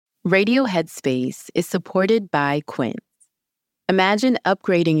Radio Headspace is supported by Quince. Imagine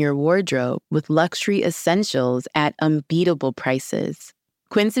upgrading your wardrobe with luxury essentials at unbeatable prices.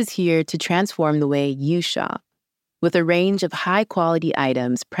 Quince is here to transform the way you shop, with a range of high-quality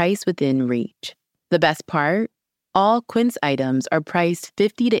items priced within reach. The best part? All Quince items are priced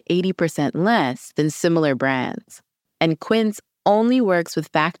 50 to 80% less than similar brands. And Quince only works with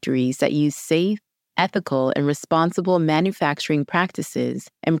factories that use safe, ethical, and responsible manufacturing practices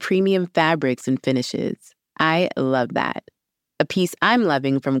and premium fabrics and finishes. I love that. A piece I'm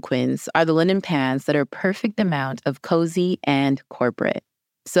loving from Quince are the linen pants that are perfect amount of cozy and corporate.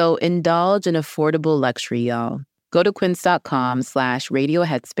 So indulge in affordable luxury, y'all. Go to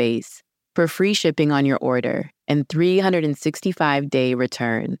quince.com/radioheadspace for free shipping on your order and 365-day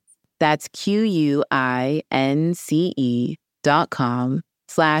returns. That's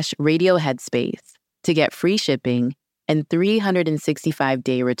QUINCE.com/radioheadspace to get free shipping and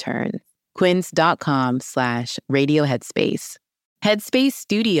 365-day returns. Quince.com/radioheadspace. Headspace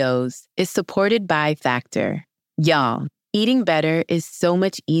Studios is supported by Factor. Y'all, eating better is so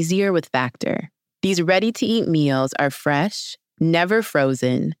much easier with Factor. These ready-to-eat meals are fresh, never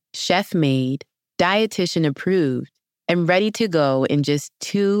frozen, chef-made, dietitian approved, and ready to go in just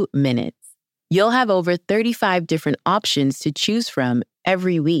 2 minutes. You'll have over 35 different options to choose from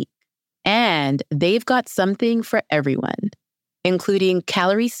every week. And they've got something for everyone, including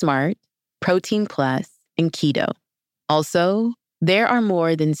Calorie Smart, Protein Plus, and Keto. Also, there are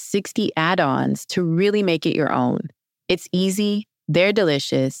more than 60 add-ons to really make it your own. It's easy, they're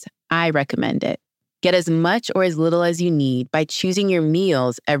delicious, I recommend it. Get as much or as little as you need by choosing your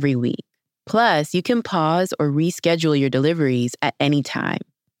meals every week. Plus, you can pause or reschedule your deliveries at any time.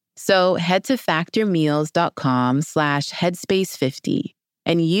 So head to factormeals.com/headspace50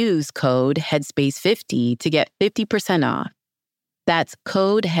 and use code headspace50 to get 50% off. That's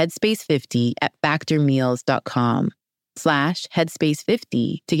code headspace50 at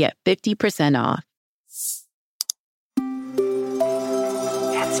factormeals.com/headspace50 to get 50% off.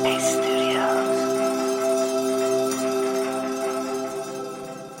 Headspace Studios.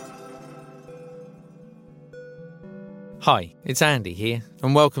 Hi, it's Andy here,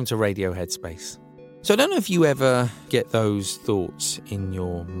 and welcome to Radio Headspace. So I don't know if you ever get those thoughts in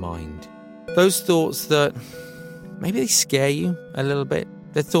your mind. Those thoughts that maybe they scare you a little bit.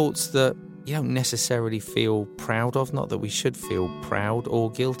 They're thoughts that you don't necessarily feel proud of. Not that we should feel proud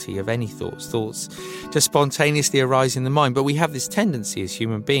or guilty of any thoughts. Thoughts just spontaneously arise in the mind. But we have this tendency as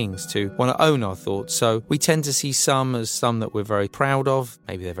human beings to want to own our thoughts. So we tend to see some as some that we're very proud of.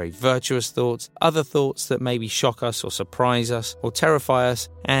 Maybe they're very virtuous thoughts. Other thoughts that maybe shock us or surprise us or terrify us.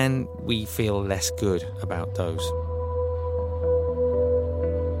 And we feel less good about those.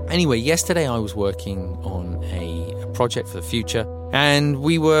 Anyway, yesterday I was working on a project for the future, and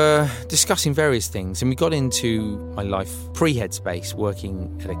we were discussing various things, and we got into my life pre-Headspace,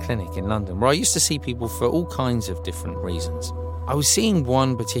 working at a clinic in London, where I used to see people for all kinds of different reasons. I was seeing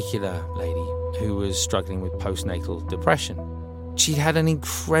one particular lady who was struggling with postnatal depression. She'd had an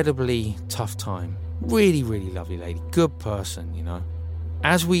incredibly tough time. Really, really lovely lady, good person, you know.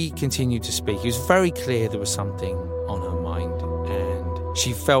 As we continued to speak, it was very clear there was something on her mind, and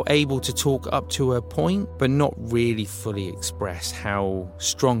she felt able to talk up to her point, but not really fully express how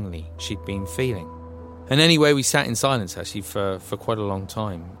strongly she'd been feeling. And anyway, we sat in silence, actually, for quite a long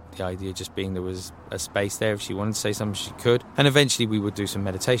time. The idea just being there was a space there. If she wanted to say something, she could. And eventually we would do some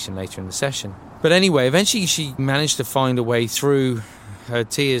meditation later in the session. But anyway, eventually she managed to find a way through her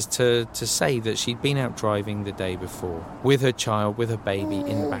tears to say that she'd been out driving the day before with her child, with her baby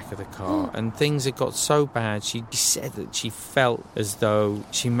in the back of the car, and things had got so bad. She said that she felt as though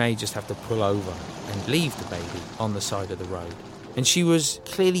she may just have to pull over and leave the baby on the side of the road. And she was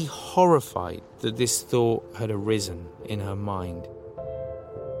clearly horrified that this thought had arisen in her mind.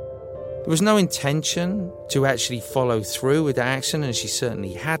 There was no intention to actually follow through with the action, and she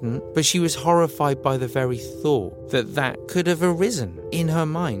certainly hadn't, but she was horrified by the very thought that that could have arisen in her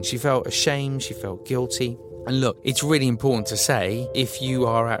mind. She felt ashamed, she felt guilty. And look, it's really important to say, if you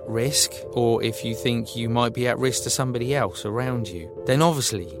are at risk, or if you think you might be at risk to somebody else around you, then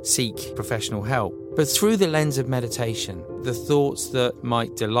obviously seek professional help. But through the lens of meditation, the thoughts that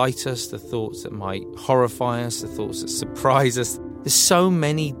might delight us, the thoughts that might horrify us, the thoughts that surprise us, there's so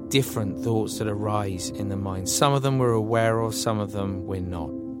many different thoughts that arise in the mind. Some of them we're aware of, some of them we're not.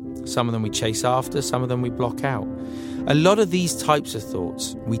 Some of them we chase after, some of them we block out. A lot of these types of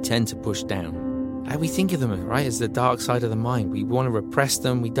thoughts we tend to push down. And we think of them, right, as the dark side of the mind. We want to repress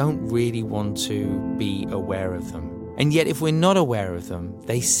them. We don't really want to be aware of them. And yet if we're not aware of them,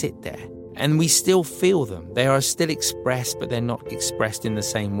 they sit there. And we still feel them. They are still expressed, but they're not expressed in the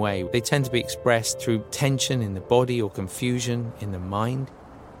same way. They tend to be expressed through tension in the body or confusion in the mind.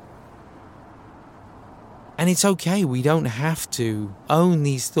 And it's okay, we don't have to own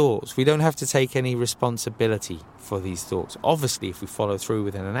these thoughts. We don't have to take any responsibility for these thoughts. Obviously, if we follow through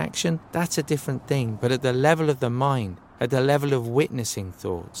with an action, that's a different thing. But at the level of the mind, at the level of witnessing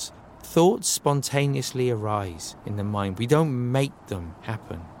thoughts, thoughts spontaneously arise in the mind. We don't make them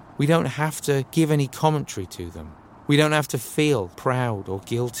happen. We don't have to give any commentary to them. We don't have to feel proud or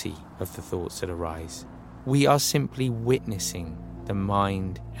guilty of the thoughts that arise. We are simply witnessing the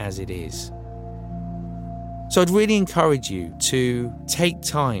mind as it is. So I'd really encourage you to take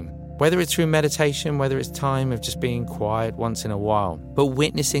time, whether it's through meditation, whether it's time of just being quiet once in a while, but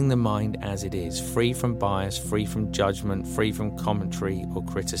witnessing the mind as it is, free from bias, free from judgment, free from commentary or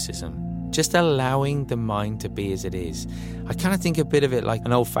criticism. Just allowing the mind to be as it is. I kind of think a bit of it like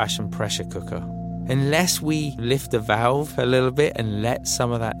an old-fashioned pressure cooker. Unless we lift the valve a little bit and let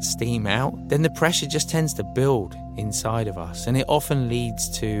some of that steam out, then the pressure just tends to build inside of us, and it often leads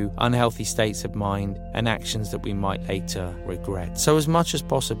to unhealthy states of mind and actions that we might later regret. So as much as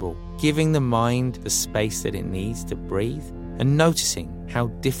possible, giving the mind the space that it needs to breathe and noticing how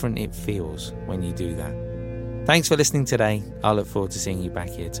different it feels when you do that. Thanks for listening today. I look forward to seeing you back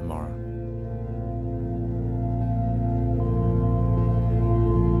here tomorrow.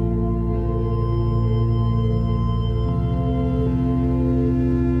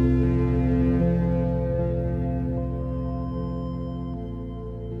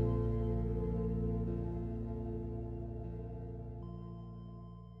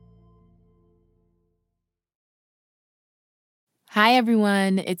 Hi,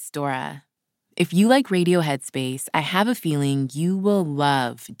 everyone. It's Dora. If you like Radio Headspace, I have a feeling you will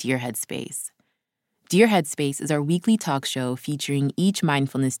love Dear Headspace. Dear Headspace is our weekly talk show featuring each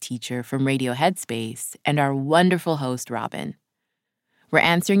mindfulness teacher from Radio Headspace and our wonderful host, Robin. We're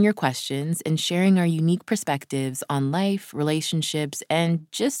answering your questions and sharing our unique perspectives on life, relationships, and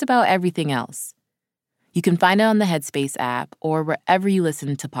just about everything else. You can find it on the Headspace app or wherever you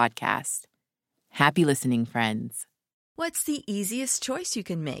listen to podcasts. Happy listening, friends. What's the easiest choice you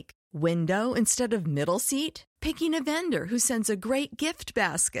can make? Window instead of middle seat? Picking a vendor who sends a great gift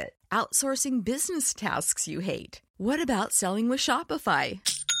basket? Outsourcing business tasks you hate? What about selling with Shopify?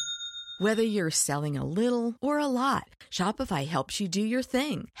 Whether you're selling a little or a lot, Shopify helps you do your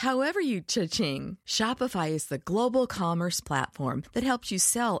thing, however you cha-ching. Shopify is the global commerce platform that helps you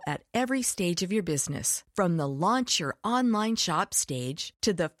sell at every stage of your business. From the launch your online shop stage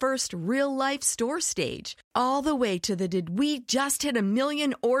to the first real-life store stage, all the way to the did we just hit 1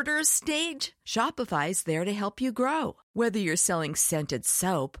 million orders stage. Shopify's there to help you grow. Whether you're selling scented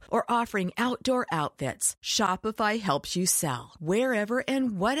soap or offering outdoor outfits, Shopify helps you sell. Wherever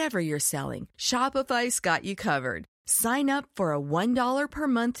and whatever you're selling, Shopify's got you covered. Sign up for a $1 per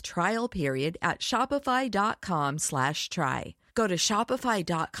month trial period at shopify.com/try. Go to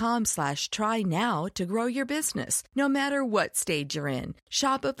shopify.com/try now to grow your business, no matter what stage you're in.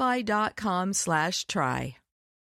 Shopify.com/try.